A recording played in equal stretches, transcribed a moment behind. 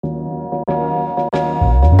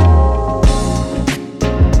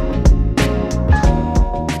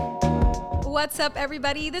What's up,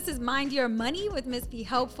 everybody? This is Mind Your Money with Miss Be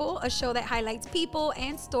Helpful, a show that highlights people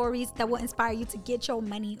and stories that will inspire you to get your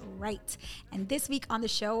money right. And this week on the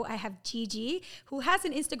show, I have Gigi, who has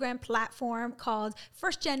an Instagram platform called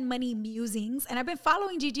First Gen Money Musings. And I've been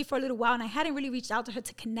following Gigi for a little while, and I hadn't really reached out to her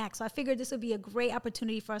to connect. So I figured this would be a great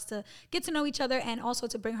opportunity for us to get to know each other and also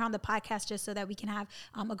to bring her on the podcast just so that we can have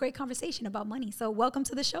a great conversation about money. So welcome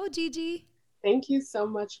to the show, Gigi. Thank you so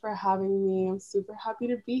much for having me. I'm super happy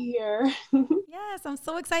to be here. Yes, I'm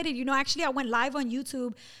so excited. You know, actually, I went live on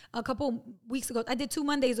YouTube a couple weeks ago. I did 2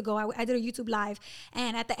 Mondays ago. I did a YouTube live.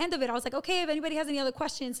 And at the end of it, I was like, okay, if anybody has any other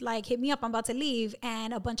questions, like hit me up. I'm about to leave.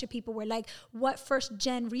 And a bunch of people were like, what first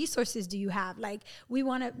gen resources do you have? Like, we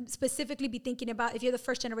want to specifically be thinking about if you're the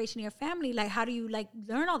first generation of your family, like, how do you like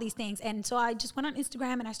learn all these things? And so I just went on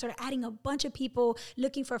Instagram and I started adding a bunch of people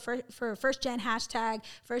looking for first gen hashtag,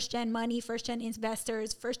 first gen money, first gen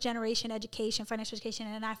investors, first generation education, financial education.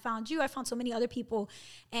 And I found you. I found so many other people.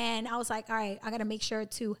 And I was like, all right, I got to make sure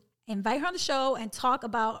to invite her on the show and talk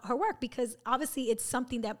about her work, because obviously it's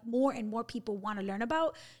something that more and more people want to learn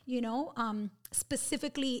about, you know,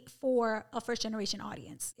 specifically for a first generation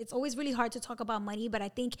audience. It's always really hard to talk about money, but I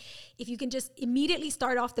think if you can just immediately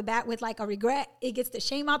start off the bat with like a regret, it gets the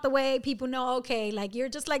shame out the way. People know, okay, like you're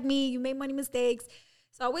just like me, you made money mistakes.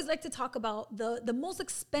 So I always like to talk about the most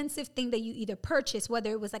expensive thing that you either purchased,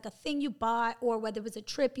 whether it was like a thing you bought or whether it was a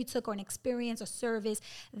trip you took or an experience or service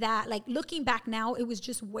that, like, looking back now, it was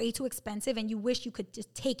just way too expensive and you wish you could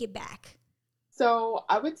just take it back. So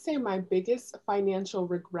I would say my biggest financial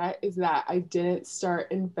regret is that I didn't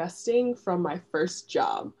start investing from my first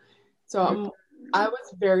job. So I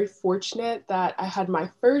was very fortunate that I had my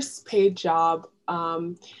first paid job,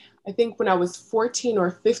 I think when I was 14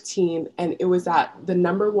 or 15, and it was at the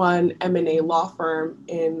 #1 M&A law firm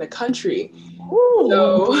in the country. Ooh.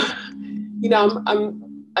 So, you know,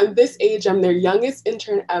 I'm this age, I'm their youngest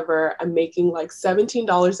intern ever. I'm making like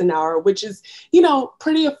 $17 an hour, which is, you know,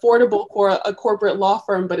 pretty affordable for a corporate law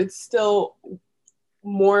firm, but it's still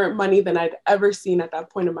more money than I'd ever seen at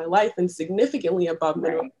that point in my life and significantly above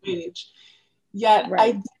minimum wage. Yet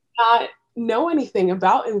I did not know anything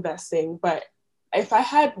about investing, but if I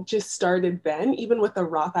had just started then, even with a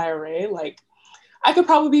Roth IRA, like I could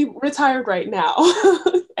probably be retired right now.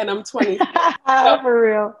 And I'm 20. For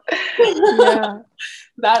real. Yeah.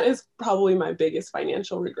 That is probably my biggest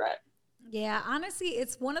financial regret. Yeah, honestly,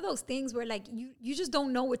 it's one of those things where like you just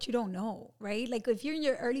don't know what you don't know, right? Like if you're in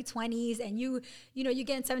your early 20s and you're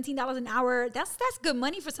getting $17 an hour, that's good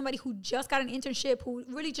money for somebody who just got an internship, who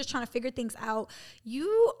really just trying to figure things out.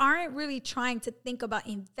 You aren't really trying to think about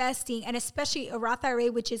investing, and especially a Roth IRA,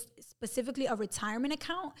 which is specifically a retirement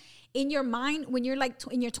account. In your mind, when you're like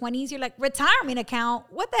in your 20s, you're like, retirement account?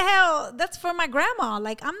 What the hell? That's for my grandma.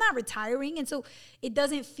 Like, I'm not retiring. And so it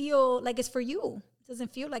doesn't feel like it's for you.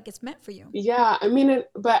 Doesn't feel like it's meant for you. Yeah, I mean,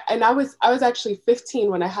 I was actually 15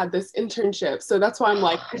 when I had this internship, so that's why I'm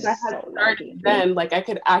like, if I had started then, like I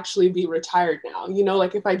could actually be retired now. You know,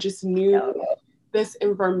 like if I just knew this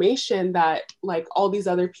information that like all these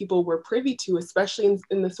other people were privy to, especially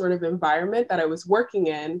in the sort of environment that I was working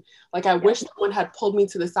in. Like I wish someone had pulled me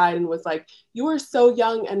to the side and was like, "You are so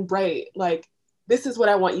young and bright. Like this is what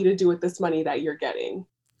I want you to do with this money that you're getting."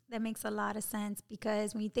 That makes a lot of sense,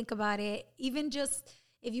 because when you think about it, even just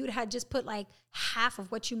if you had just put like half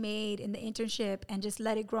of what you made in the internship and just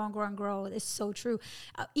let it grow and grow and grow, it's so true.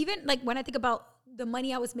 Even like when I think about the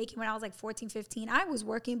money I was making when I was like 14, 15, I was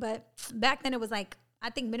working, but back then it was like, I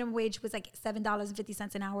think minimum wage was like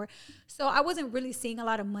 $7.50 an hour. So I wasn't really seeing a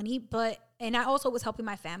lot of money, and I also was helping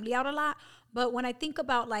my family out a lot. But when I think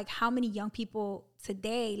about like how many young people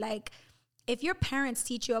today, like, if your parents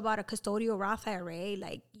teach you about a custodial Roth IRA,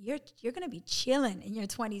 like you're going to be chilling in your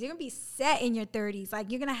 20s. You're going to be set in your 30s. Like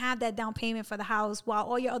you're going to have that down payment for the house while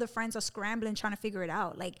all your other friends are scrambling trying to figure it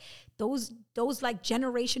out. Like those like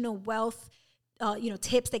generational wealth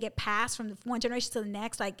tips that get passed from one generation to the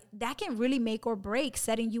next, like that can really make or break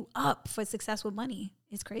setting you up for success with money.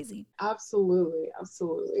 It's crazy. Absolutely.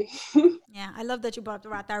 Yeah, I love that you brought up the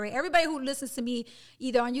Roth IRA. Everybody who listens to me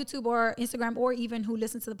either on YouTube or Instagram, or even who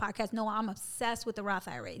listens to the podcast, know I'm obsessed with the Roth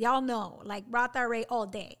IRA. Y'all know, like Roth IRA all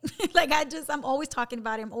day. Like I'm always talking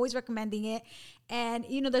about it. I'm always recommending it. And,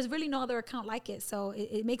 you know, there's really no other account like it. So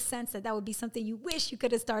it makes sense that would be something you wish you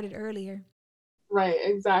could have started earlier. Right,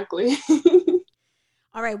 exactly.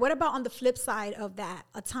 All right, what about on the flip side of that?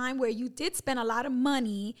 A time where you did spend a lot of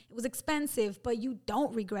money, it was expensive, but you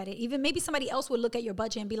don't regret it. Even maybe somebody else would look at your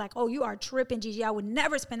budget and be like, oh, you are tripping, Gigi. I would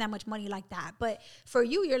never spend that much money like that. But for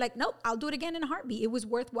you, you're like, nope, I'll do it again in a heartbeat. It was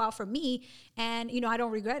worthwhile for me, and, you know, I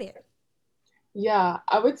don't regret it. Yeah,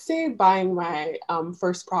 I would say buying my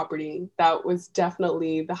first property. That was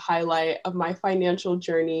definitely the highlight of my financial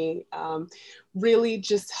journey. Really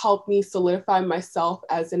just helped me solidify myself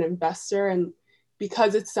as an investor. And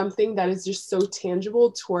because it's something that is just so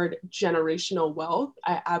tangible toward generational wealth,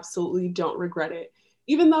 I absolutely don't regret it.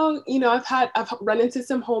 Even though, I've run into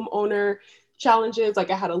some homeowner challenges. Like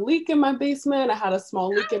I had a leak in my basement, I had a small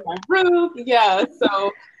leak in my roof. Yeah.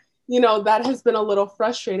 So that has been a little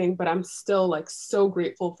frustrating, but I'm still like so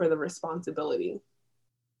grateful for the responsibility.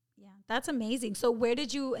 Yeah, that's amazing. So where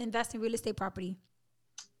did you invest in real estate property?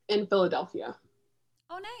 In Philadelphia.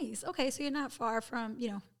 Oh, nice. Okay, so you're not far from,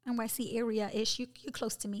 NYC area-ish. You're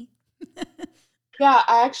close to me. Yeah,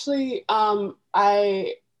 I actually,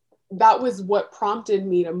 that was what prompted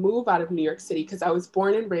me to move out of New York City because I was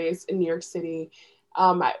born and raised in New York City.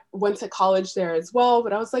 I went to college there as well,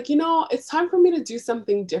 but I was like, it's time for me to do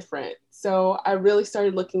something different. So I really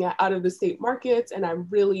started looking at out of the state markets, and I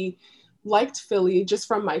really liked Philly just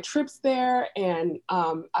from my trips there. And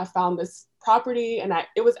I found this property, and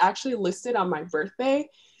it was actually listed on my birthday.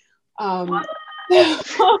 Um,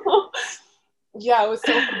 Yeah, it was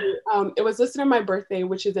so funny. It was listed on my birthday,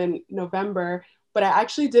 which is in November, but I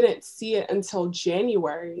actually didn't see it until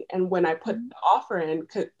January. And when I put the offer in,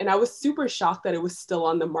 and I was super shocked that it was still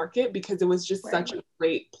on the market because it was just such a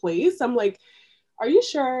great place. I'm like, are you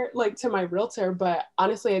sure? Like to my realtor, but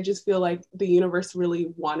honestly, I just feel like the universe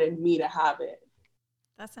really wanted me to have it.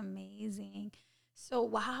 That's amazing. So,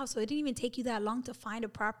 wow. So it didn't even take you that long to find a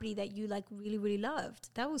property that you like really, really loved.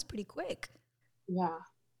 That was pretty quick. Yeah.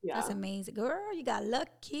 That's Yeah. amazing. Girl, you got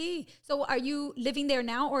lucky. So are you living there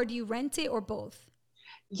now or do you rent it or both?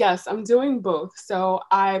 Yes, I'm doing both. So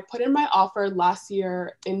I put in my offer last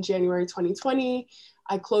year in January 2020.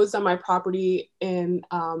 I closed on my property in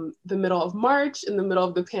the middle of March, in the middle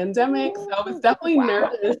of the pandemic. So I was definitely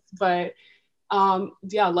nervous, but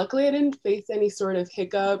yeah, luckily I didn't face any sort of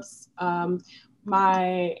hiccups.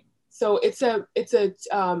 My so it's a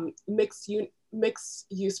mixed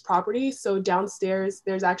use property. So downstairs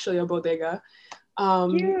there's actually a bodega.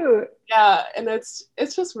 Um, Cute. yeah, and it's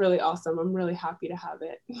just really awesome. I'm really happy to have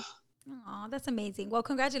it. Oh, that's amazing. Well,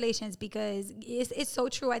 congratulations because it's so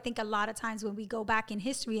true. I think a lot of times when we go back in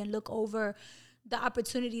history and look over the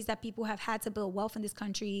opportunities that people have had to build wealth in this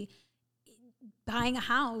country, buying a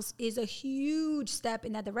house is a huge step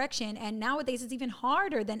in that direction. And nowadays it's even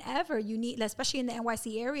harder than ever. You need, especially in the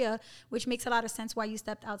NYC area, which makes a lot of sense why you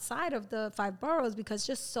stepped outside of the five boroughs because it's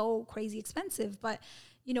just so crazy expensive. But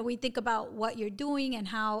we think about what you're doing and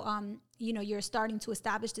how you're starting to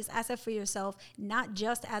establish this asset for yourself, not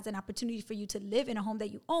just as an opportunity for you to live in a home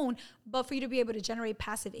that you own, but for you to be able to generate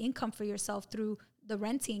passive income for yourself through the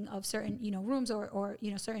renting of certain rooms or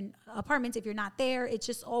certain apartments. If you're not there, it's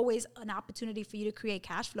just always an opportunity for you to create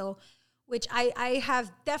cash flow, which I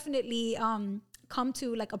have definitely come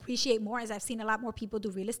to like appreciate more as I've seen a lot more people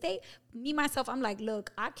do real estate. Me myself, I'm like,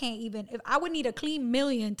 look, I can't even, if I would need a clean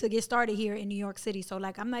million to get started here in New York City. So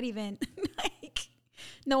like I'm not even like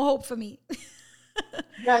no hope for me.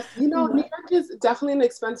 Yes, New York is definitely an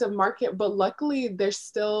expensive market, but luckily there's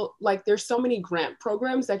still there's so many grant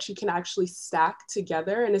programs that you can actually stack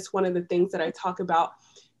together. And it's one of the things that I talk about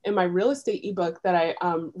in my real estate ebook that I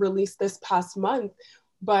released this past month.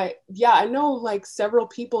 But yeah, I know like several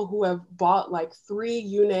people who have bought like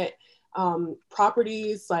 3-unit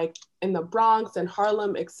properties like in the Bronx and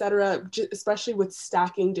Harlem, etc., especially with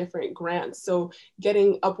stacking different grants. So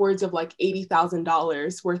getting upwards of like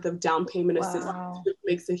 $80,000 worth of down payment assistance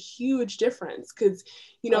makes a huge difference. Because,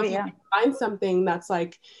 if you find something that's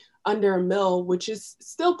like under a mill, which is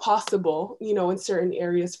still possible, in certain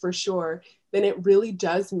areas for sure, then it really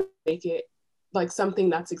does make it like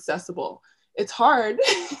something that's accessible. It's hard,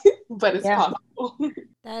 but it's possible.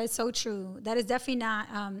 That is so true. That is definitely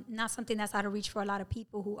not something that's out of reach for a lot of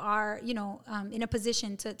people who are, in a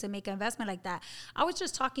position to make an investment like that. I was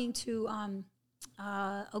just talking to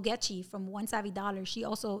Ogechi from One Savvy Dollar. She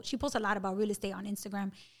posts a lot about real estate on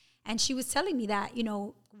Instagram. And she was telling me that,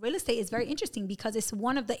 real estate is very interesting because it's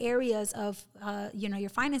one of the areas of, your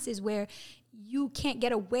finances where you can't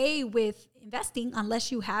get away with investing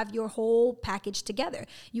unless you have your whole package together.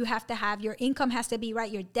 You have to have your income has to be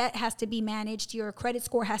right. Your debt has to be managed. Your credit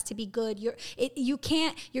score has to be good.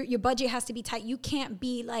 Your budget has to be tight. You can't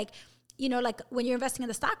be like, like when you're investing in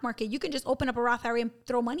the stock market, you can just open up a Roth IRA and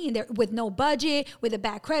throw money in there with no budget, with a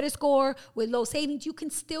bad credit score, with low savings. You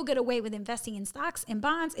can still get away with investing in stocks and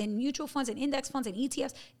bonds and mutual funds and index funds and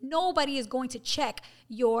ETFs. Nobody is going to check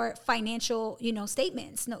your financial,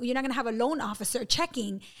 statements. No, you're not going to have a loan officer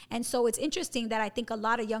checking. And so it's interesting that I think a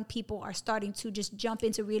lot of young people are starting to just jump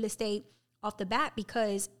into real estate off the bat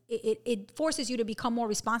because it forces you to become more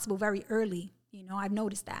responsible very early. You know, I've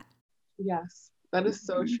noticed that. Yes, that is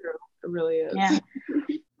so true. It really is. Yeah.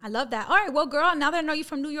 I love that. All right, well, girl, now that I know you're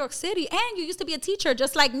from New York City and you used to be a teacher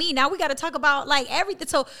just like me, now we got to talk about like everything.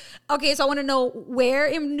 So, okay, so I want to know, where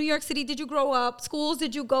in New York City did you grow up? Schools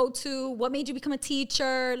did you go to? What made you become a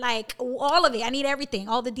teacher? Like all of it. I need everything,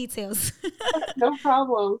 all the details. No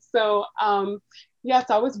problem. So, yes,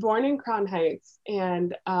 I was born in Crown Heights,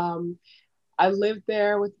 and I lived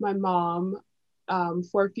there with my mom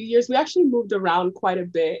for a few years. We actually moved around quite a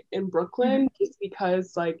bit in Brooklyn just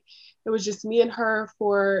because like it was just me and her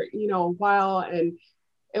for, you know, a while. And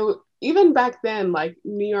even back then, like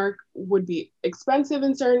New York would be expensive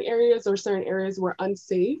in certain areas, or certain areas were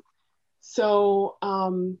unsafe. So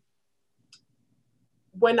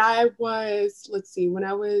when I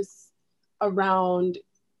was around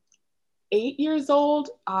 8 years old,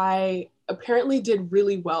 I apparently did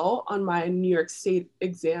really well on my New York State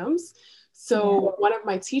exams. So one of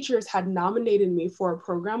my teachers had nominated me for a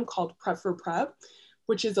program called Prep for Prep,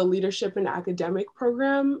 which is a leadership and academic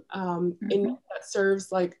program that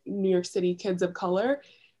serves like New York City kids of color.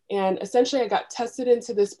 And essentially I got tested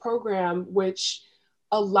into this program, which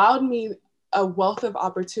allowed me a wealth of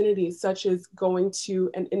opportunities, such as going to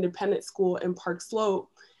an independent school in Park Slope,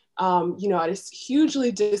 you know, at a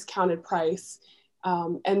hugely discounted price.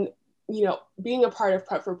 And, you know, being a part of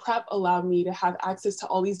Prep for Prep allowed me to have access to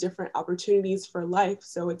all these different opportunities for life.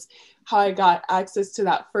 So it's how I got access to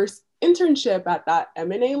that first internship at that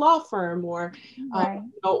M&A law firm, or you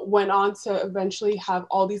know, went on to eventually have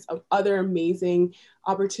all these other amazing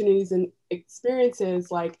opportunities and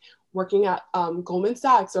experiences, like working at Goldman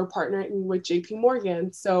Sachs or partnering with JP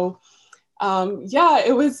Morgan. So yeah,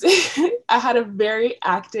 it was, I had a very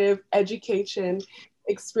active education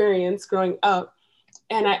experience growing up.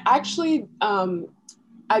 And I actually,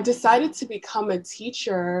 I decided to become a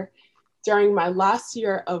teacher during my last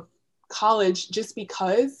year of college, just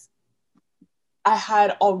because I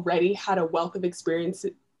had already had a wealth of experience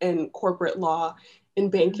in corporate law, in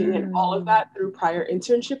banking, and all of that through prior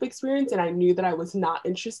internship experience. And I knew that I was not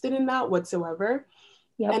interested in that whatsoever.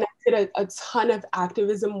 And I did a ton of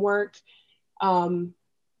activism work and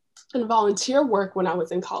volunteer work when I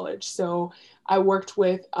was in college. So I worked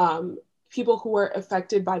with people who were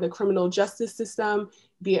affected by the criminal justice system,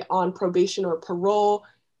 be it on probation or parole.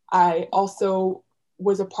 I also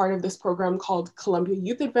was a part of this program called Columbia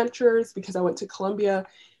Youth Adventures because I went to Columbia.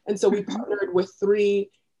 And so we partnered with 3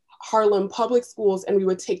 Harlem public schools, and we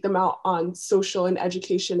would take them out on social and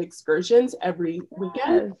education excursions every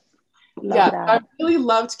weekend. I really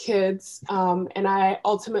loved kids. And I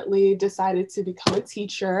ultimately decided to become a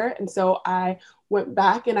teacher. And so I went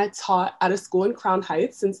back and I taught at a school in Crown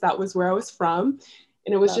Heights, since that was where I was from.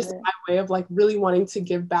 And it was just my way of like really wanting to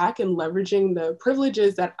give back and leveraging the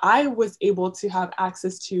privileges that I was able to have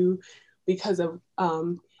access to because of,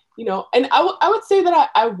 you know, and I would say that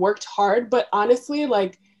I worked hard, but honestly,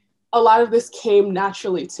 like a lot of this came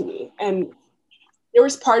naturally to me. And there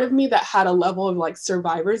was part of me that had a level of like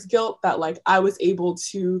survivor's guilt, that like I was able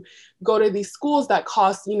to go to these schools that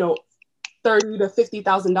cost, you know, $30,000 to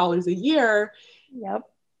 $50,000 a year.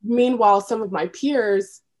 Meanwhile, some of my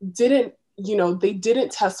peers didn't, you know, they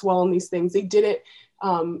didn't test well on these things. They didn't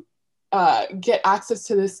get access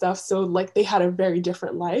to this stuff. So like they had a very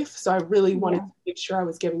different life. So I really wanted to make sure I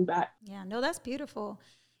was giving back. Yeah, no, that's beautiful.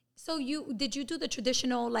 So did you do the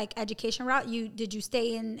traditional like education route? Did you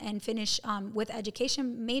stay in and finish with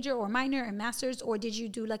education major or minor and master's, or did you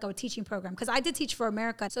do like a teaching program? Because I did Teach for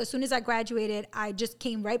America. So as soon as I graduated, I just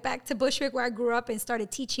came right back to Bushwick where I grew up and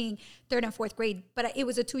started teaching 3rd and 4th grade. But it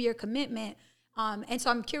was a 2-year commitment. And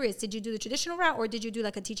so I'm curious, did you do the traditional route or did you do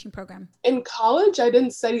like a teaching program? In college, I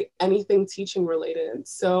didn't study anything teaching related.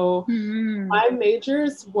 So my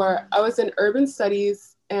majors were, I was in urban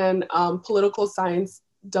studies and political science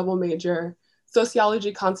double major,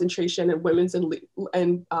 sociology concentration, and women's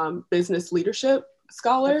and business leadership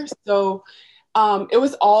scholar. So it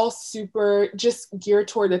was all super just geared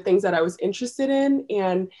toward the things that I was interested in.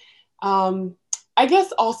 And I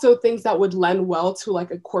guess also things that would lend well to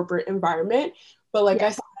like a corporate environment. But like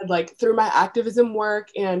I said, like through my activism work,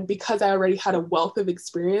 and because I already had a wealth of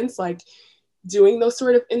experience, like doing those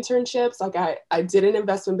sort of internships, like I did an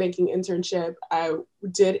investment banking internship. I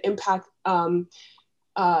did impact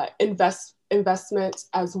investment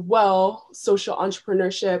as well, social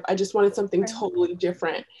entrepreneurship. I just wanted something totally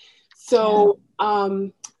different. So,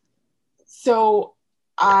 so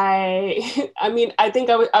I mean, I think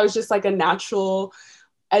I was just like a natural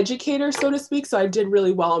educator, so to speak. So I did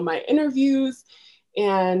really well in my interviews.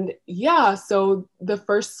 And yeah, so the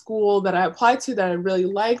first school that I applied to that I really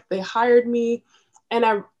liked, they hired me,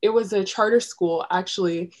 and it was a charter school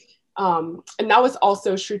actually. And that was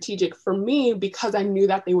also strategic for me because I knew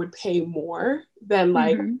that they would pay more than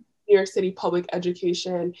like New York City public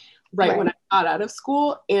education right when I got out of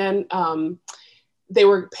school. And they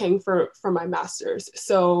were paying for my master's.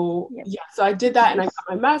 So yeah, so I did that and I got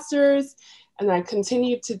my master's, and then I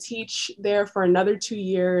continued to teach there for another 2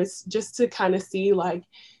 years just to kind of see like,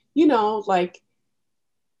 you know, like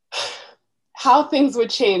how things would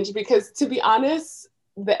change. Because to be honest,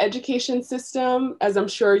 the education system, as I'm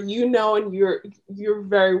sure you know and you're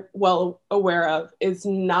very well aware of, is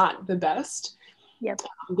not the best. Yep.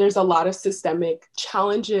 There's a lot of systemic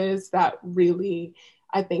challenges that really,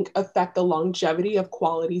 I think, affect the longevity of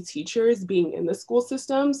quality teachers being in the school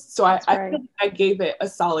systems. So I gave it a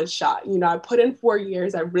solid shot. You know, I put in 4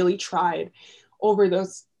 years. I really tried over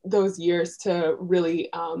those years to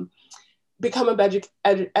really become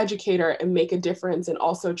an educator and make a difference, and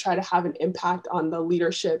also try to have an impact on the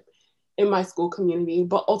leadership in my school community.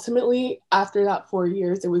 But ultimately, after that 4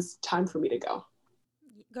 years, it was time for me to go.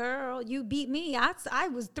 Girl, you beat me. I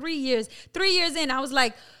was 3 years. 3 years in, I was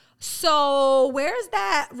like, so where's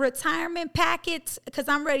that retirement packet? Because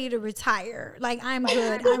I'm ready to retire. Like, I'm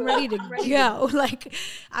good. I'm ready to go. Like,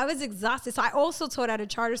 I was exhausted. So I also taught at a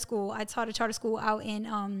charter school. I taught a charter school out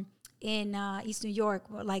in East New York,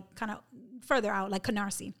 like kind of further out, like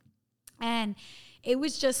Canarsie. And it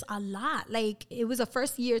was just a lot. Like, it was a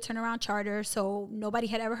first year turnaround charter, so nobody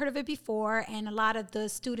had ever heard of it before. And a lot of the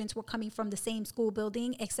students were coming from the same school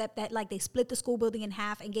building, except that like they split the school building in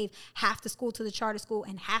half and gave half the school to the charter school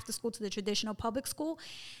and half the school to the traditional public school.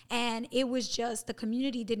 And it was just, the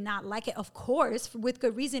community did not like it, of course, with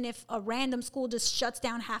good reason. If a random school just shuts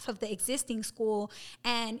down half of the existing school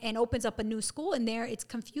and opens up a new school in there, it's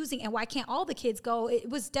confusing. And why can't all the kids go? It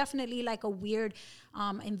was definitely like a weird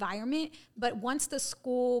environment. But once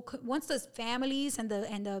the families and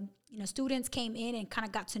the students came in and kind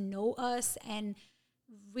of got to know us and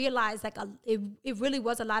realized like it really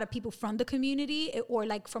was a lot of people from the community or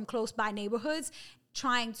like from close by neighborhoods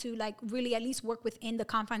trying to like really at least work within the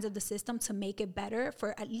confines of the system to make it better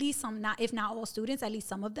for at least some, not if not all students, at least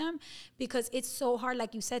some of them, because it's so hard,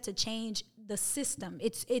 like you said, to change the system.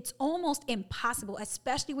 It's almost impossible,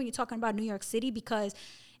 especially when you're talking about New York City, because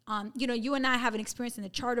you and I have an experience in the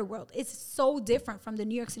charter world. It's so different from the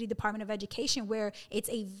New York City Department of Education, where it's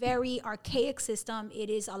a very archaic system. It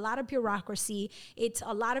is a lot of bureaucracy. It's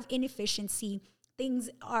a lot of inefficiency. Things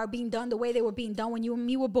are being done the way they were being done when you and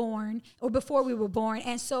me were born or before we were born.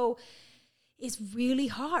 And so it's really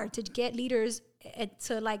hard to get leaders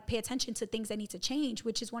to like pay attention to things that need to change,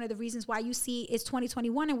 which is one of the reasons why you see it's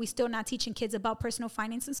 2021 and we still not teaching kids about personal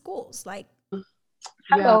finance in schools. Like,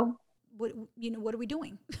 hello. What are we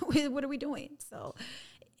doing? What are we doing? So,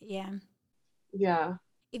 yeah.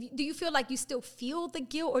 Do you feel like you still feel the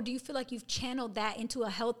guilt, or do you feel like you've channeled that into a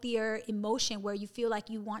healthier emotion where you feel like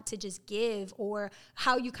you want to just give, or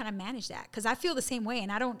how you kind of manage that? Because I feel the same way,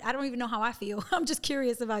 and I don't even know how I feel. I'm just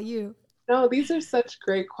curious about you. No, these are such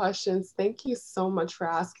great questions. Thank you so much for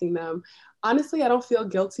asking them. Honestly, I don't feel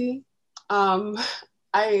guilty.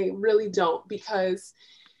 I really don't, because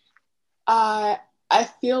I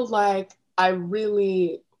feel like I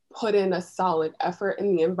really put in a solid effort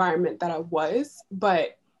in the environment that I was,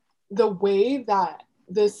 but the way that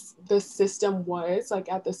the system was, like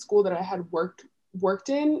at the school that I had worked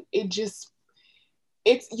in,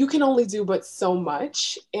 you can only do but so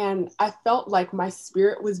much. And I felt like my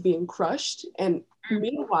spirit was being crushed. And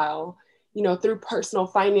meanwhile, through personal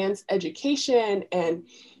finance education and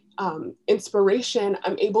inspiration,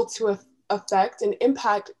 I'm able to affect and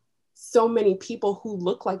impact so many people who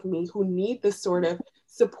look like me, who need this sort of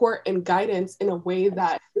support and guidance in a way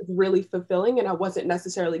that is really fulfilling, and I wasn't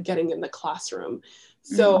necessarily getting in the classroom.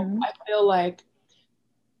 So I feel like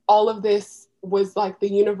all of this was like the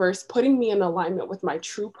universe putting me in alignment with my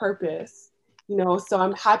true purpose, so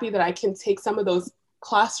I'm happy that I can take some of those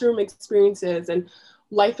classroom experiences and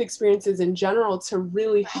life experiences in general to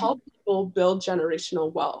really help people build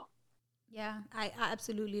generational wealth. Yeah, I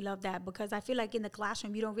absolutely love that, because I feel like in the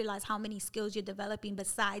classroom, you don't realize how many skills you're developing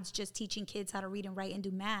besides just teaching kids how to read and write and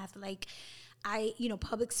do math. Like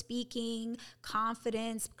public speaking,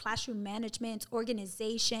 confidence, classroom management,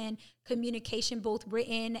 organization, communication, both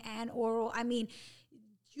written and oral. I mean,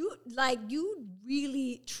 you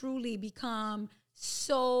really truly become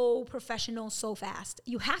so professional so fast.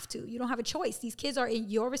 You have to. You don't have a choice. These kids are in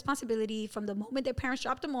your responsibility from the moment their parents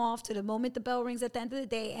drop them off to the moment the bell rings at the end of the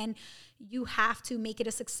day, and you have to make it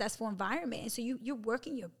a successful environment. And so you're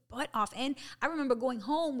working your butt off. And I remember going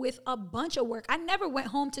home with a bunch of work. I never went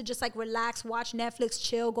home to just like relax, watch Netflix,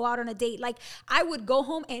 chill, go out on a date. Like I would go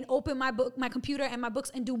home and open my computer and my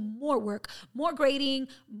books and do more work, more grading,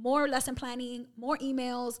 more lesson planning, more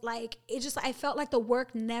emails. Like it just, I felt like the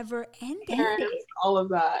work never ended. All of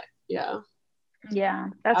that. Yeah. Yeah,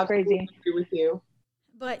 that's crazy. I agree with you.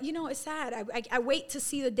 But you know, it's sad. I wait to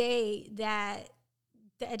see the day that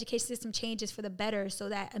the education system changes for the better, so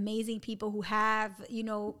that amazing people who have, you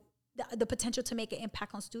know, the potential to make an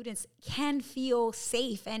impact on students can feel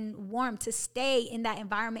safe and warm to stay in that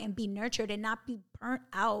environment and be nurtured and not be burnt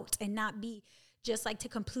out and not be just like to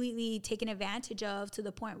completely taken advantage of to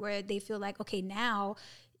the point where they feel like, okay, now,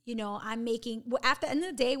 you know, I'm making, well, after the end of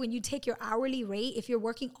the day, when you take your hourly rate, if you're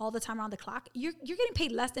working all the time around the clock, you're getting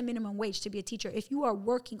paid less than minimum wage to be a teacher if you are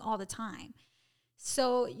working all the time.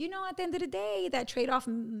 So, you know, at the end of the day, that trade-off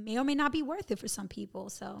may or may not be worth it for some people.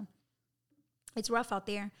 So it's rough out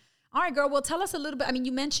there. All right, girl. Well, tell us a little bit. I mean,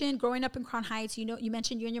 you mentioned growing up in Crown Heights. You know, you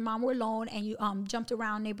mentioned you and your mom were alone and you jumped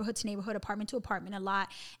around neighborhood to neighborhood, apartment to apartment a lot.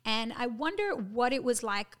 And I wonder what it was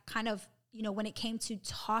like kind of, you know, when it came to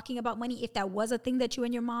talking about money, if that was a thing that you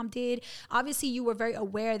and your mom did. Obviously, you were very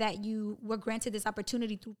aware that you were granted this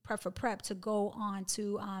opportunity through Prep for Prep to go on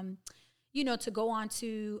to you know, to go on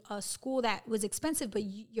to a school that was expensive, but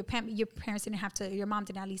your parents didn't have to, your mom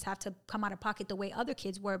didn't at least have to come out of pocket the way other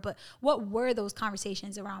kids were. But what were those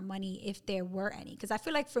conversations around money, if there were any? Because I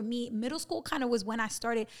feel like for me, middle school kind of was when I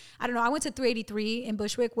started. I don't know, I went to 383 in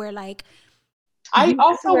Bushwick, where like, I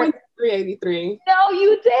also went to 383. No,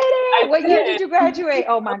 you didn't. What year did you graduate?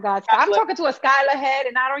 Oh my God. I'm talking to a Skylar head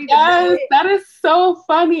and I don't even know it. That is so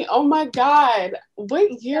funny. Oh my God.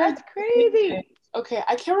 What year? That's crazy. Okay,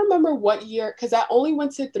 I can't remember what year, because I only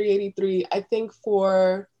went to 383, I think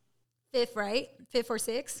for... Fifth, right? Fifth or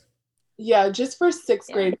sixth? Yeah, just for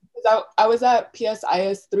sixth grade. Because I was at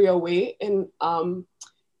PSIS 308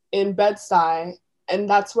 in Bed-Stuy, and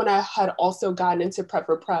that's when I had also gotten into Prep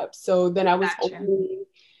for Prep. So then I was only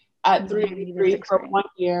at 383 for 1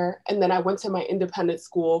 year, and then I went to my independent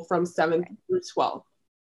school from 7th through 12th.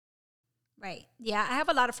 Right. Yeah, I have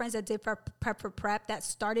a lot of friends that did prep for prep that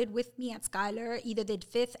started with me at Skylar, either did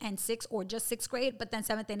 5th and 6th or just 6th grade, but then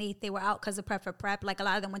 7th and 8th, they were out because of prep for prep. Like a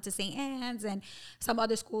lot of them went to St. Anne's and some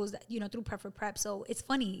other schools that, you know, through prep for prep. So it's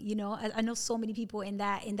funny, you know, I know so many people in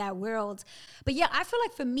that world. But yeah, I feel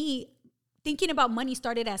like for me, thinking about money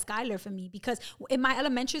started at Skylar for me, because in my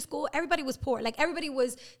elementary school, everybody was poor. Like it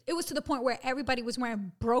was to the point where everybody was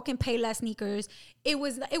wearing broken Payless sneakers. It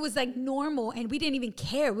was like normal, and we didn't even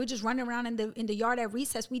care. We were just running around in the yard at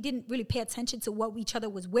recess. We didn't really pay attention to what each other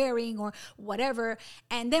was wearing or whatever.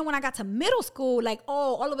 And then when I got to middle school, like,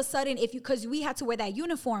 all of a sudden, because we had to wear that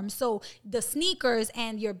uniform, so the sneakers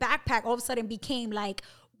and your backpack all of a sudden became like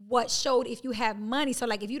what showed if you have money. So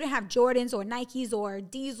like if you didn't have Jordans or Nikes or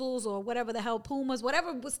Diesels or whatever the hell, Pumas,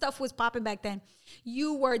 whatever stuff was popping back then,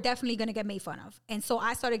 you were definitely going to get made fun of. And so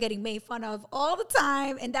I started getting made fun of all the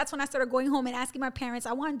time. And that's when I started going home and asking my parents,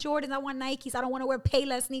 I want Jordans, I want Nikes, I don't want to wear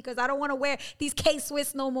Payless sneakers, I don't want to wear these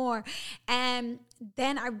K-Swiss no more. And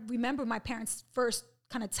then I remember my parents first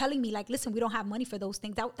kind of telling me like, listen, we don't have money for those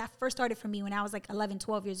things. That first started for me when I was like 11,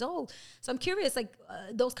 12 years old. So I'm curious, like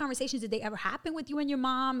those conversations, did they ever happen with you and your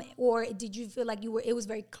mom? Or did you feel like it was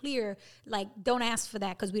very clear, like, don't ask for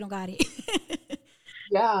that because we don't got it?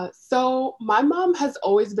 Yeah. So my mom has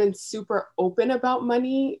always been super open about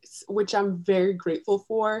money, which I'm very grateful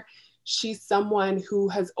for. She's someone who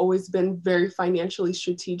has always been very financially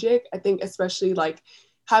strategic. I think especially like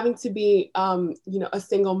having to be, a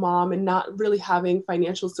single mom and not really having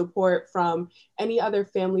financial support from any other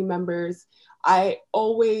family members. I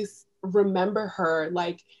always remember her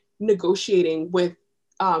like negotiating with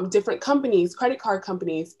different companies, credit card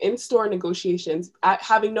companies, in-store negotiations,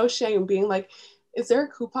 having no shame, being like, is there a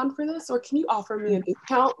coupon for this? Or can you offer me a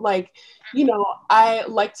discount? Like, I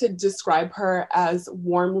like to describe her as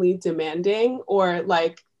warmly demanding or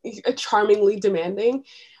like charmingly demanding.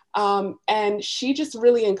 And she just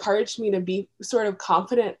really encouraged me to be sort of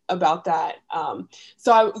confident about that.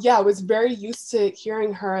 So I was very used to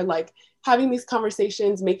hearing her like having these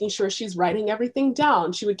conversations, making sure she's writing everything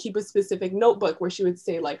down. She would keep a specific notebook where she would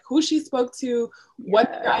say like who she spoke to,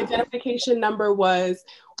 what their identification number was,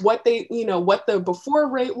 what they, what the before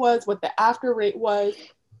rate was, what the after rate was.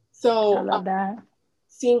 So I love that.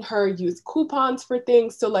 Seeing her use coupons for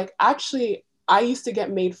things. So like, actually, I used to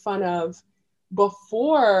get made fun of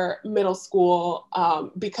before middle school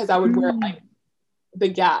because I would wear like the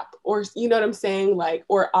Gap or you know what I'm saying, like,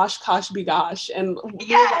 or Oshkosh Bigosh and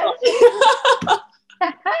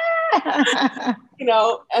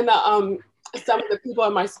some of the people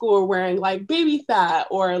in my school were wearing like baby fat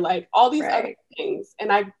or like all these other things.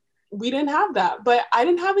 And we didn't have that, but I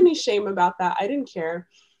didn't have any shame about that. I didn't care.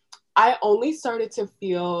 I only started to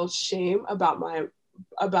feel shame about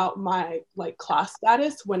my like class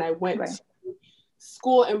status when I went to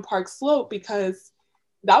school in Park Slope, because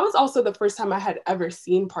that was also the first time I had ever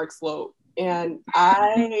seen Park Slope. And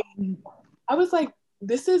I was like,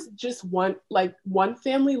 this is just one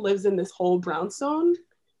family lives in this whole brownstone.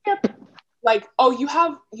 Yep. Like, oh, you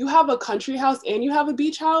have a country house and you have a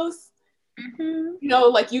beach house. Mm-hmm. You know,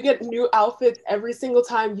 like you get new outfits every single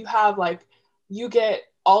time. You get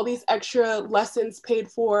all these extra lessons paid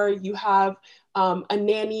for. You have a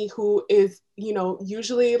nanny who is, you know,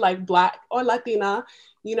 usually like Black or Latina.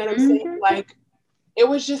 You know what I'm saying? Like, it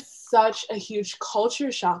was just such a huge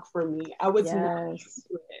culture shock for me. I was not used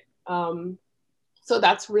to it. So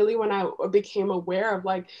that's really when I became aware of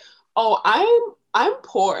like, oh, I'm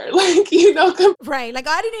poor. Like, you know. Right. Like,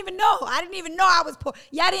 I didn't even know I was poor.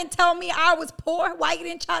 Y'all didn't tell me I was poor. Why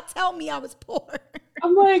didn't y'all tell me I was poor?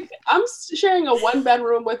 I'm like, I'm sharing a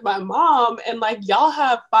 1-bedroom with my mom, and like, y'all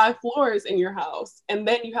have 5 floors in your house, and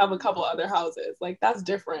then you have a couple other houses. Like, that's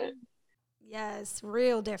different. Yes,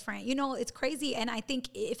 real different. You know, it's crazy. And I think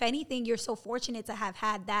if anything, you're so fortunate to have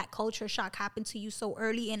had that culture shock happen to you so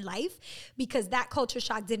early in life, because that culture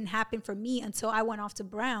shock didn't happen for me until I went off to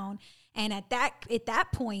Brown. And at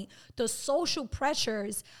that point, the social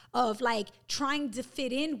pressures of like trying to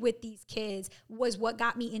fit in with these kids was what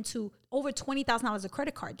got me into over $20,000 of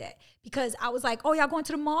credit card debt, because I was like, oh, y'all going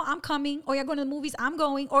to the mall? I'm coming. Or y'all going to the movies? I'm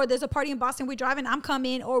going. Or there's a party in Boston, we're driving, I'm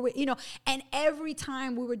coming. Or, you know, and every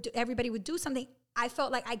time everybody would do something, I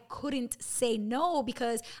felt like I couldn't say no,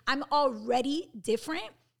 because I'm already different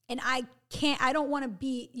and I don't want to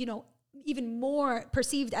be, you know, even more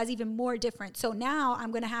perceived as even more different. So now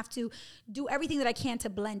I'm going to have to do everything that I can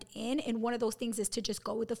to blend in. And one of those things is to just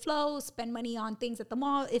go with the flow, spend money on things at the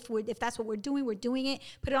mall. If that's what we're doing it,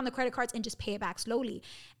 put it on the credit cards and just pay it back slowly.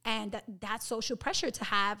 And that's social pressure to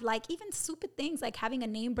have, like even stupid things like having a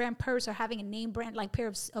name brand purse or having a name brand like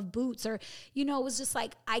pair of boots, or, you know, it was just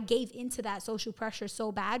like, I gave into that social pressure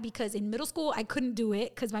so bad, because in middle school I couldn't do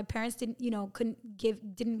it because my parents didn't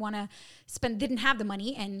have the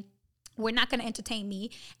money, and we're not going to entertain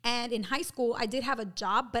me. And in high school, I did have a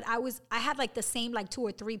job, but I had like the same like 2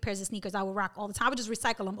 or 3 pairs of sneakers I would rock all the time. I would just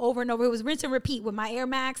recycle them over and over. It was rinse and repeat with my Air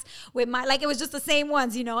Max, it was just the same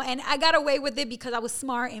ones, you know, and I got away with it because I was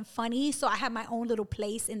smart and funny. So I had my own little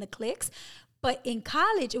place in the cliques. But in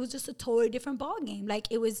college, it was just a totally different ball game. Like,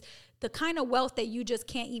 it was the kind of wealth that you just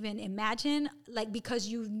can't even imagine, like, because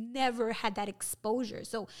you've never had that exposure.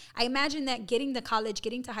 So I imagine that getting to college,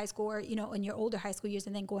 getting to high school, or, you know, in your older high school years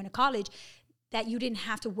and then going to college, that you didn't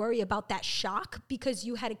have to worry about that shock because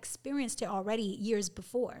you had experienced it already years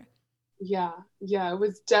before. Yeah, it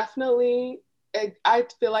was definitely, I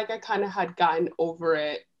feel like I kind of had gotten over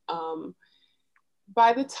it.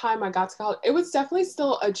 By the time I got to college, it was definitely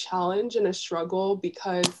still a challenge and a struggle,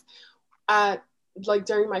 because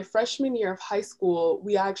during my freshman year of high school,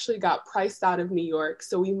 we actually got priced out of New York.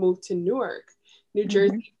 So we moved to Newark, New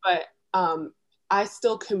Jersey, but I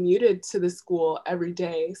still commuted to the school every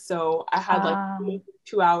day. So I had like a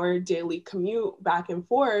 2-hour daily commute back and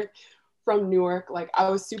forth from Newark. Like, I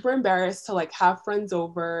was super embarrassed to like have friends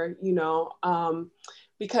over, you know,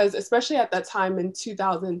 because especially at that time in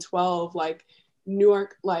 2012, like,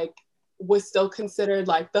 Newark like was still considered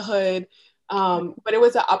like the hood, but it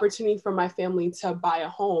was an opportunity for my family to buy a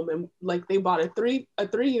home, and like they bought a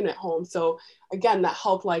 3-unit home. So again, that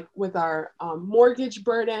helped like with our mortgage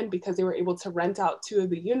burden, because they were able to rent out 2 of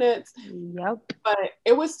the units. Yep. But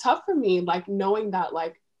it was tough for me, like knowing that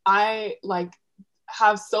like I like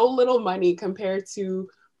have so little money compared to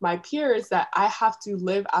my peers, that I have to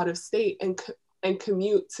live out of state and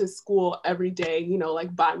commute to school every day, you know,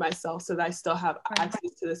 like by myself, so that I still have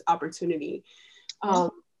access to this opportunity.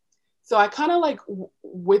 So I kind of like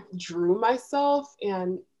withdrew myself,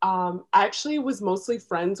 and I actually was mostly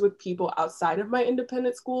friends with people outside of my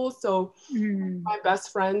independent school. So my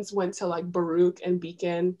best friends went to like Baruch and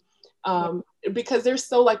Beacon, because there's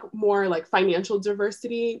still like more like financial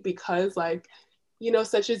diversity, because like, you know,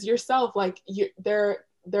 such as yourself, like there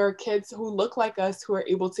are kids who look like us who are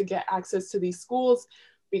able to get access to these schools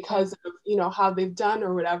because of, you know, how they've done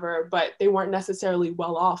or whatever, but they weren't necessarily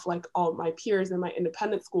well off like all my peers in my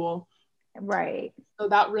independent school. Right. So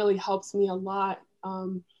that really helps me a lot.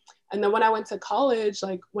 And then when I went to college,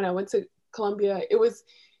 like when I went to Columbia,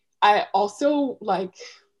 I also like,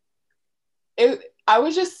 I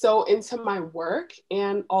was just so into my work,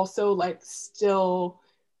 and also like still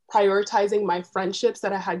prioritizing my friendships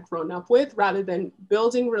that I had grown up with rather than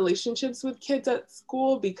building relationships with kids at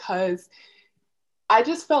school, because I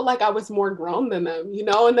just felt like I was more grown than them, you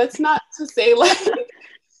know? And that's not to say like,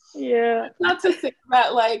 yeah, not to say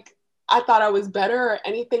that like I thought I was better or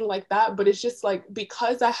anything like that, but it's just like,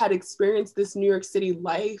 because I had experienced this New York City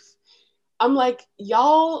life, I'm like,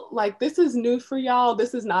 y'all, like, this is new for y'all.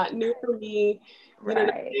 This is not new for me. You know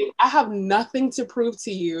what I mean? I have nothing to prove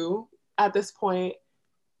to you at this point.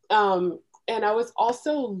 And I was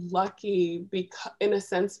also lucky because, in a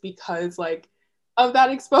sense, because like of that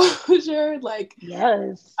exposure. Like,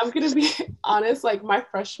 yes, I'm gonna be honest, like my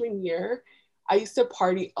freshman year, I used to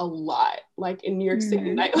party a lot, like in New York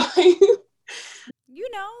City nightlife. You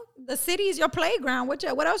know, the city is your playground. What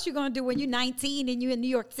else you gonna do when you're 19 and you're in New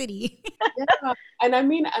York City? Yeah. And I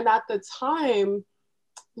mean, and at the time,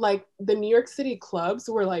 like the New York City clubs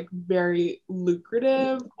were like very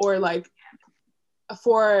lucrative, or like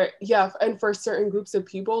and for certain groups of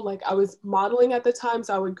people. Like I was modeling at the time,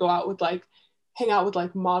 so I would go out with like hang out with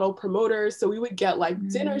like model promoters, so we would get like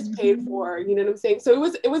dinners paid for, you know what I'm saying? So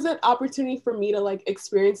it was an opportunity for me to like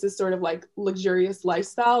experience this sort of like luxurious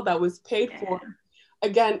lifestyle that was paid for.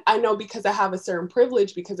 Again, I know because I have a certain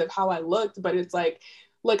privilege because of how I looked, but it's like,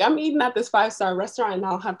 look, I'm eating at this 5-star restaurant and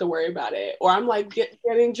I don't have to worry about it. Or I'm like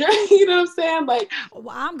getting drunk, you know what I'm saying? Like,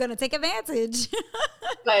 well, I'm going to take advantage.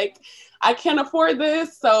 like, I can't afford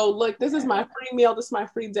this. So look, this is my free meal. This is my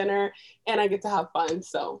free dinner, and I get to have fun.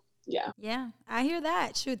 So yeah. Yeah, I hear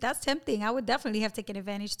that. Shoot, that's tempting. I would definitely have taken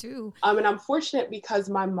advantage too. And I'm fortunate because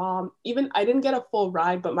my mom, even I didn't get a full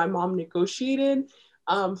ride, but my mom negotiated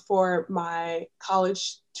for my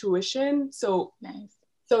college tuition. So nice.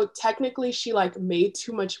 So technically she like made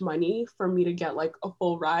too much money for me to get like a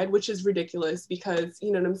full ride, which is ridiculous because,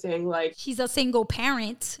 you know what I'm saying? Like, she's a single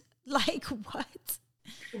parent. Like, what?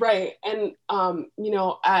 Right. And, you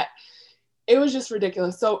know, it was just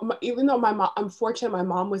ridiculous. So even though I'm fortunate my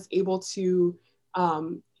mom was able to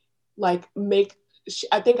like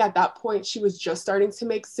I think at that point she was just starting to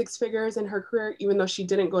make 6 figures in her career, even though she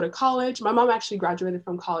didn't go to college. My mom actually graduated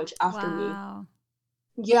from college after me.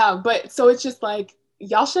 Yeah. But so it's just like,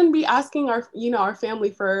 y'all shouldn't be asking our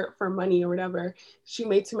family for money or whatever. She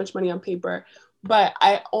made too much money on paper. But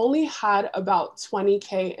I only had about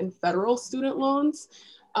 $20,000 in federal student loans.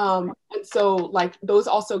 And so like those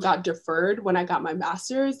also got deferred when I got my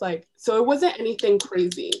master's. Like, so it wasn't anything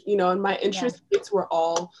crazy, you know, and my interest rates were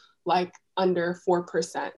all like under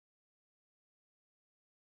 4%.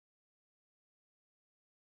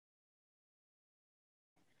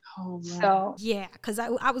 Oh, so yeah, because I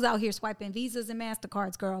was out here swiping Visas and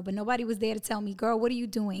MasterCards, girl, but nobody was there to tell me, girl, what are you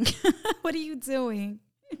doing? What are you doing?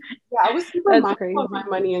 Yeah, I was super mindful of my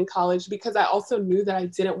money in college because I also knew that I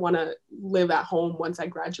didn't want to live at home once I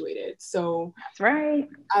graduated. So that's right.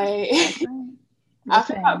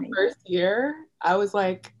 After that first year, I was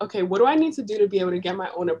like, okay, what do I need to do to be able to get my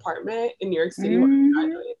own apartment in New York City when I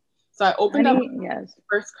graduate? So I opened up my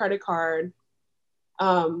first credit card.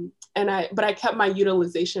 But I kept my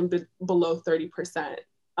utilization below 30%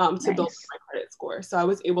 to build my credit score. So I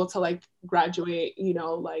was able to like graduate, you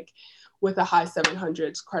know, like with a high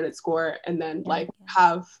 700s credit score, and then like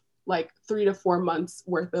have like 3 to 4 months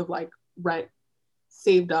worth of like rent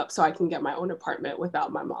saved up so I can get my own apartment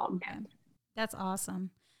without my mom. Yeah. That's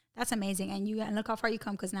awesome. That's amazing. And look how far you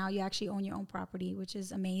come, because now you actually own your own property, which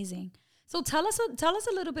is amazing. So tell us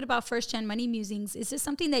a little bit about First Gen Money Musings. Is this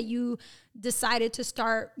something that you decided to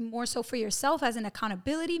start more so for yourself as an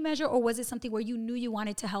accountability measure, or was it something where you knew you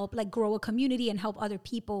wanted to help like grow a community and help other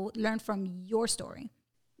people learn from your story?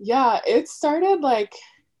 Yeah, it started like,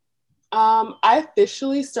 I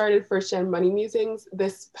officially started First Gen Money Musings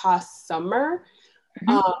this past summer.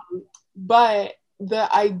 But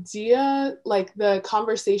the idea, like the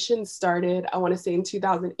conversation started, I want to say in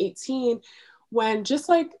 2018, when just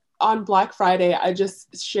like on Black Friday, I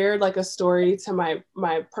just shared like a story to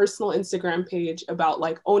my personal Instagram page about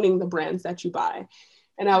like owning the brands that you buy.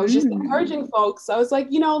 And I was just encouraging folks. I was like,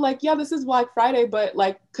 you know, like, yeah, this is Black Friday, but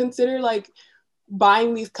like consider like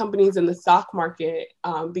buying these companies in the stock market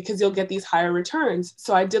because you'll get these higher returns.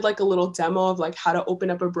 So I did like a little demo of like how to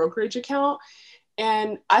open up a brokerage account.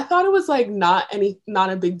 And I thought it was like not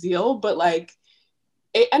a big deal, but like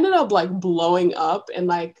it ended up like blowing up and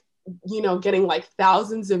like, you know, getting like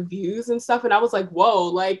thousands of views and stuff. And I was like, whoa,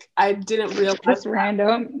 like I didn't realize just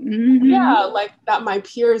random. Yeah, like that my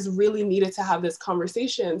peers really needed to have this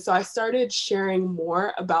conversation. So I started sharing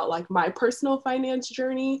more about like my personal finance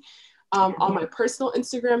journey on my personal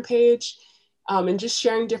Instagram page, and just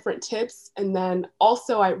sharing different tips. And then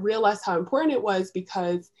also I realized how important it was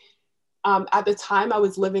because at the time I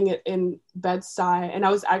was living in Bed-Stuy, and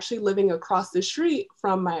I was actually living across the street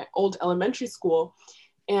from my old elementary school.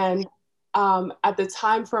 And at the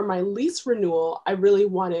time for my lease renewal, I really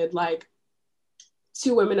wanted like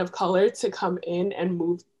 2 women of color to come in and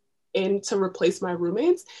move in to replace my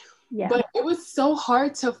roommates. Yeah. But it was so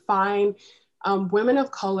hard to find women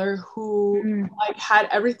of color who like had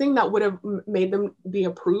everything that would have made them be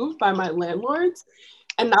approved by my landlords.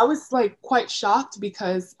 And I was like quite shocked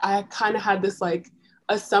because I kind of had this like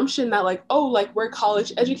assumption that like, oh, like we're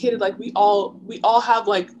college educated, like we all have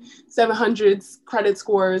like 700s credit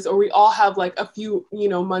scores, or we all have like a few, you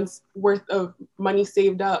know, months worth of money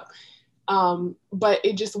saved up. But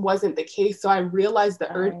it just wasn't the case. So I realized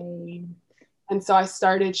the urgency. And so I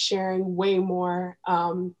started sharing way more.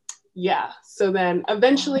 Yeah. So then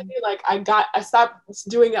eventually like I stopped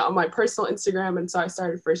doing it on my personal Instagram. And so I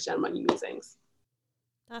started First Gen Money Musings.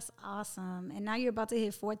 That's awesome. And now you're about to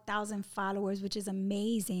hit 4,000 followers, which is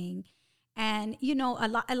amazing. And, you know,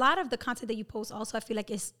 a lot of the content that you post also, I feel like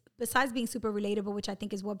is, besides being super relatable, which I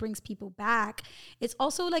think is what brings people back, it's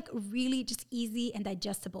also like really just easy and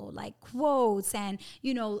digestible, like quotes and,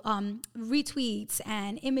 you know, retweets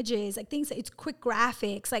and images, like things, it's quick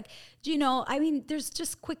graphics, like, you know, I mean, there's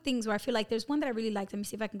just quick things where I feel like there's one that I really like. Let me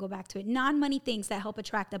see if I can go back to it. Non-money things that help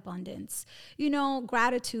attract abundance, you know,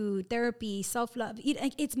 gratitude, therapy, self-love.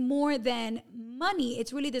 It's more than money.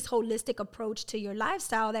 It's really this holistic approach to your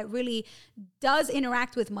lifestyle that really does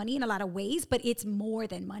interact with money in a lot of ways, but it's more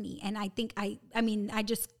than money. And I think I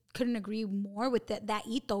just couldn't agree more with that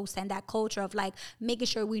ethos and that culture of like making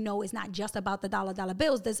sure we know it's not just about the dollar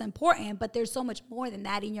bills. That's important, but there's so much more than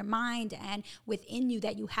that in your mind and within you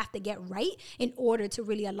that you have to get right in order to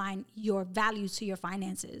really align your values to your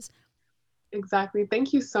finances. Exactly.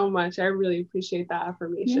 Thank you so much. I really appreciate that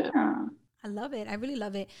affirmation. Yeah. I love it. I really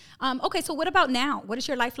love it. Okay, so what about now? What is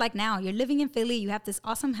your life like now? You're living in Philly. You have this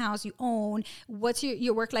awesome house you own. What's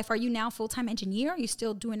your work life? Are you now full-time engineer? Are you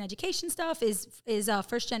still doing education stuff? Is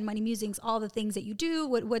First Gen Money Musings all the things that you do?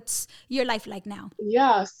 What's your life like now?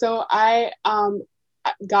 Yeah, so I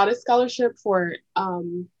got a scholarship for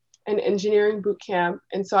an engineering boot camp.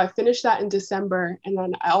 And so I finished that in December. And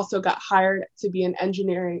then I also got hired to be an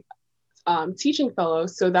engineering teaching fellow.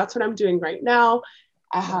 So that's what I'm doing right now.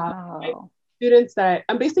 I have students that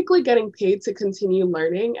I'm basically getting paid to continue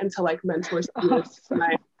learning and to like mentor students in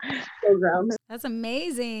my programs. That's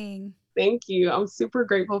amazing. Thank you. I'm super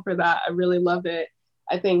grateful for that. I really love it.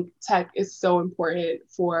 I think tech is so important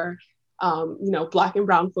for, you know, Black and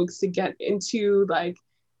brown folks to get into, like,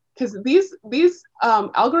 because these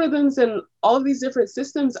algorithms and all of these different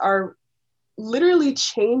systems are literally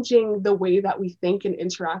changing the way that we think and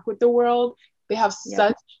interact with the world. They have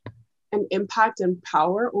such an impact and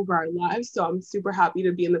power over our lives. So I'm super happy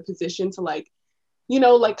to be in the position to like, you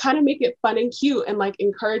know, like kind of make it fun and cute and like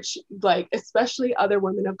encourage like, especially other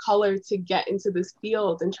women of color to get into this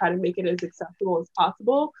field and try to make it as accessible as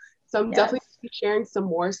possible. So I'm definitely sharing some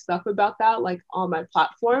more stuff about that, like on my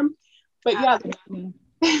platform. But yeah,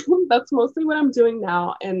 that's mostly what I'm doing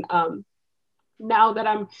now. And now that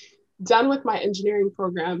I'm done with my engineering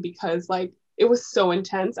program, because like, it was so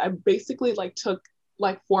intense, I basically like took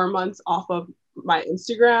like 4 months off of my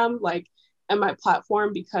Instagram, like, and my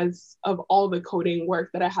platform because of all the coding work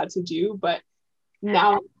that I had to do. But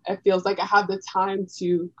now it feels like I have the time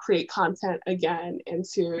to create content again and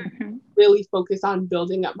to really focus on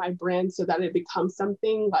building up my brand so that it becomes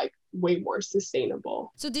something like way more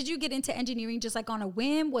sustainable. So did you get into engineering just like on a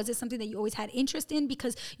whim? Was it something that you always had interest in?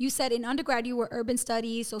 Because you said in undergrad you were urban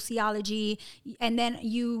studies, sociology, and then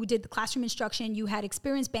you did the classroom instruction. You had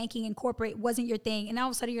experience banking and corporate wasn't your thing. And all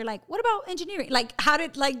of a sudden you're like, what about engineering? Like, how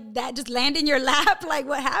did like that just land in your lap? Like,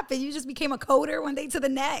 what happened? You just became a coder one day to the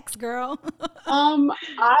next, girl.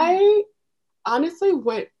 I honestly,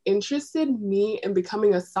 what interested me in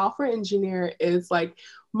becoming a software engineer is like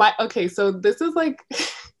so this is like,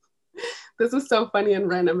 this is so funny and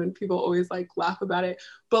random and people always like laugh about it,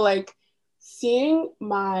 but like seeing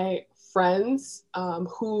my friends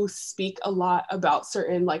who speak a lot about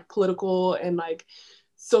certain like political and like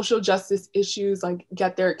social justice issues, like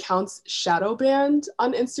get their accounts shadow banned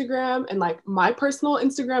on Instagram. And like my personal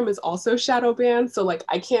Instagram is also shadow banned. So like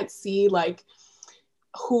I can't see like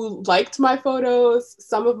who liked my photos.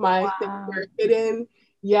 Some of my things were hidden.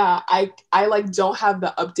 Yeah, I like don't have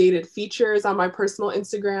the updated features on my personal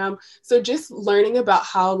Instagram. So just learning about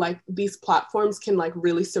how like these platforms can like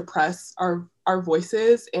really suppress our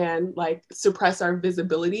voices and like suppress our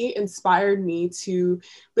visibility inspired me to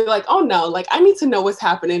be like, oh no, like I need to know what's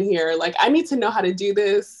happening here. Like I need to know how to do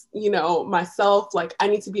this, you know, myself. Like I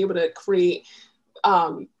need to be able to create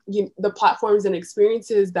the platforms and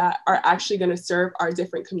experiences that are actually going to serve our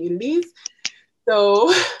different communities.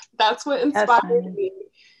 So that's what inspired me.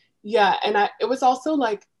 Yeah. And it was also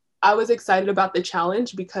like, I was excited about the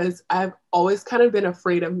challenge because I've always kind of been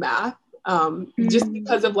afraid of math. Just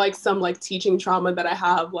because of like some like teaching trauma that I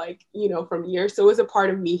have, like, you know, from years. So it was a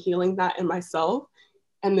part of me healing that in myself.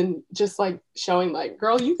 And then just like showing like,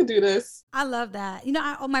 girl, you can do this. I love that. You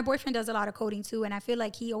know, my boyfriend does a lot of coding too. And I feel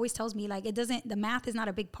like he always tells me like, the math is not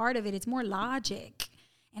a big part of it. It's more logic.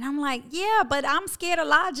 And I'm like, yeah, but I'm scared of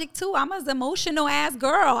logic too. I'm an emotional ass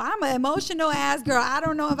girl. I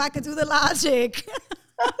don't know if I could do the logic.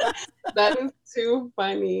 That is too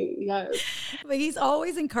funny. Yes. But he's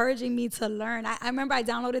always encouraging me to learn. I remember I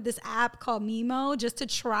downloaded this app called Mimo just to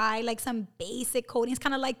try like some basic coding. It's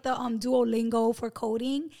kind of like the Duolingo for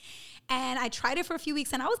coding. And I tried it for a few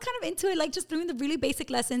weeks and I was kind of into it, like just doing the really basic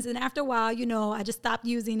lessons. And after a while, you know, I just stopped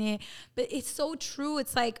using it. But it's so true.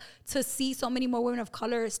 It's like to see so many more women of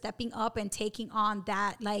color stepping up and taking on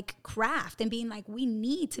that like craft and being like, we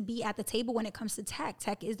need to be at the table when it comes to tech.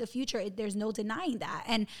 Tech is the future. There's no denying that.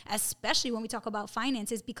 And especially when we talk about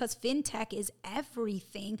finances, because fintech is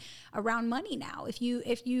everything around money now. If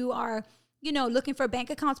you are, you know, looking for a bank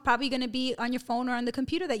account, it's probably going to be on your phone or on the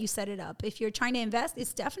computer that you set it up. If you're trying to invest,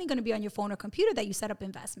 it's definitely going to be on your phone or computer that you set up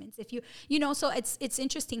investments. If you know, so it's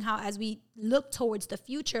interesting how as we look towards the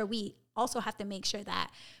future, we also have to make sure that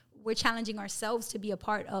we're challenging ourselves to be a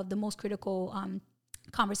part of the most critical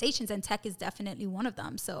conversations, and tech is definitely one of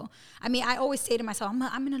them. So, I mean, I always say to myself, I'm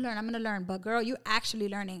going to learn, but girl, you're actually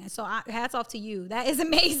learning. And so hats off to you. That is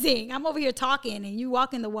amazing. I'm over here talking and you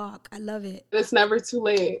walking the walk. I love it. It's never too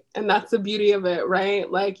late. And that's the beauty of it,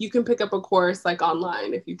 right? Like you can pick up a course like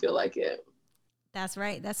online if you feel like it. That's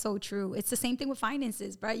right. That's so true. It's the same thing with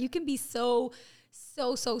finances, right? You can be so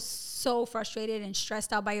frustrated and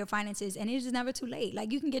stressed out by your finances, and it is never too late.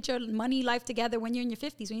 Like you can get your money life together when you're in your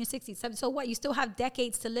 50s, when you're 60s, 70s. So what? You still have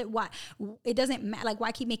decades to live. What? It doesn't matter. Like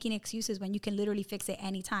why keep making excuses when you can literally fix it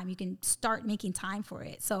anytime? You can start making time for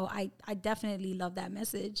it. So I definitely love that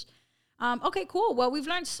message. Okay, cool. Well, we've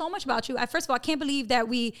learned so much about you. First of all, I can't believe that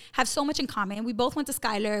we have so much in common. We both went to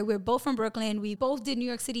Schuyler. We're both from Brooklyn. We both did New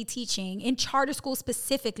York City teaching in charter school,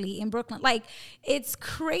 specifically in Brooklyn. Like, it's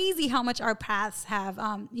crazy how much our paths have,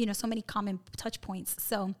 so many common touch points.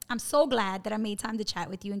 So I'm so glad that I made time to chat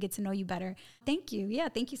with you and get to know you better. Thank you. Yeah,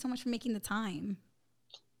 thank you so much for making the time.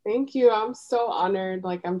 Thank you. I'm so honored.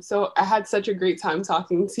 Like, I had such a great time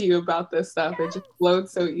talking to you about this stuff. Yes. It just flowed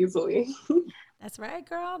so easily. That's right,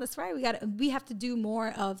 girl. That's right. We have to do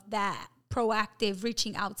more of that proactive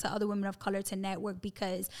reaching out to other women of color to network,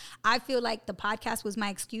 because I feel like the podcast was my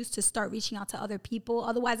excuse to start reaching out to other people.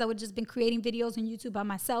 Otherwise, I would just been creating videos on YouTube by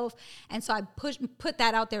myself. And so I put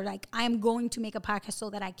that out there. Like, I am going to make a podcast so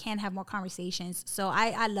that I can have more conversations. So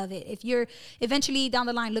I love it. If you're eventually down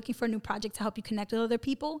the line looking for a new project to help you connect with other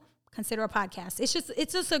people, consider a podcast. It's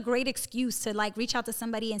just a great excuse to like reach out to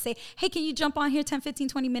somebody and say, hey, can you jump on here 10, 15,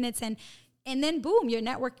 20 minutes? And then boom, your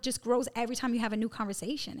network just grows every time you have a new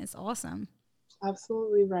conversation. It's awesome.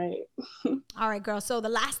 Absolutely right. All right, girl. So the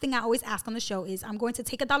last thing I always ask on the show is I'm going to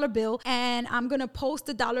take a dollar bill and I'm going to post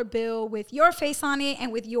the dollar bill with your face on it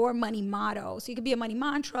and with your money motto. So it could be a money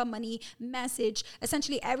mantra, money message.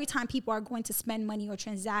 Essentially, every time people are going to spend money or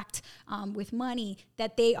transact with money,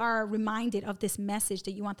 that they are reminded of this message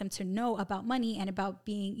that you want them to know about money and about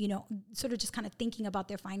being, sort of just kind of thinking about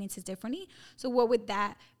their finances differently. So what would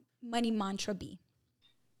that money mantra be?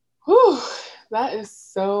 Whew, that is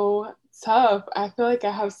so tough. I feel like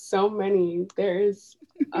I have so many. There's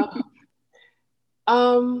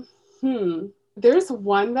there's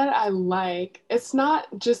one that I like. It's not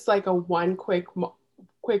just like a one quick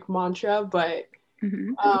mantra, but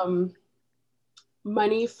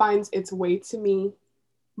money finds its way to me.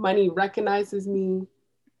 Money recognizes me.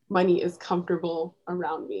 Money is comfortable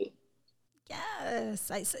around me.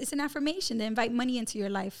 Yes, it's an affirmation to invite money into your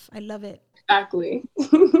life. I love it. Exactly.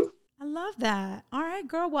 I love that. All right,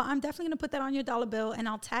 girl. Well, I'm definitely going to put that on your dollar bill and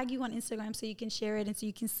I'll tag you on Instagram so you can share it and so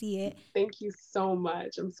you can see it. Thank you so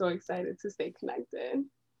much. I'm so excited to stay connected.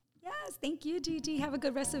 Yes, thank you, Gigi. Have a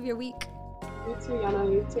good rest of your week. You too,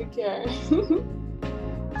 Yana. You take care.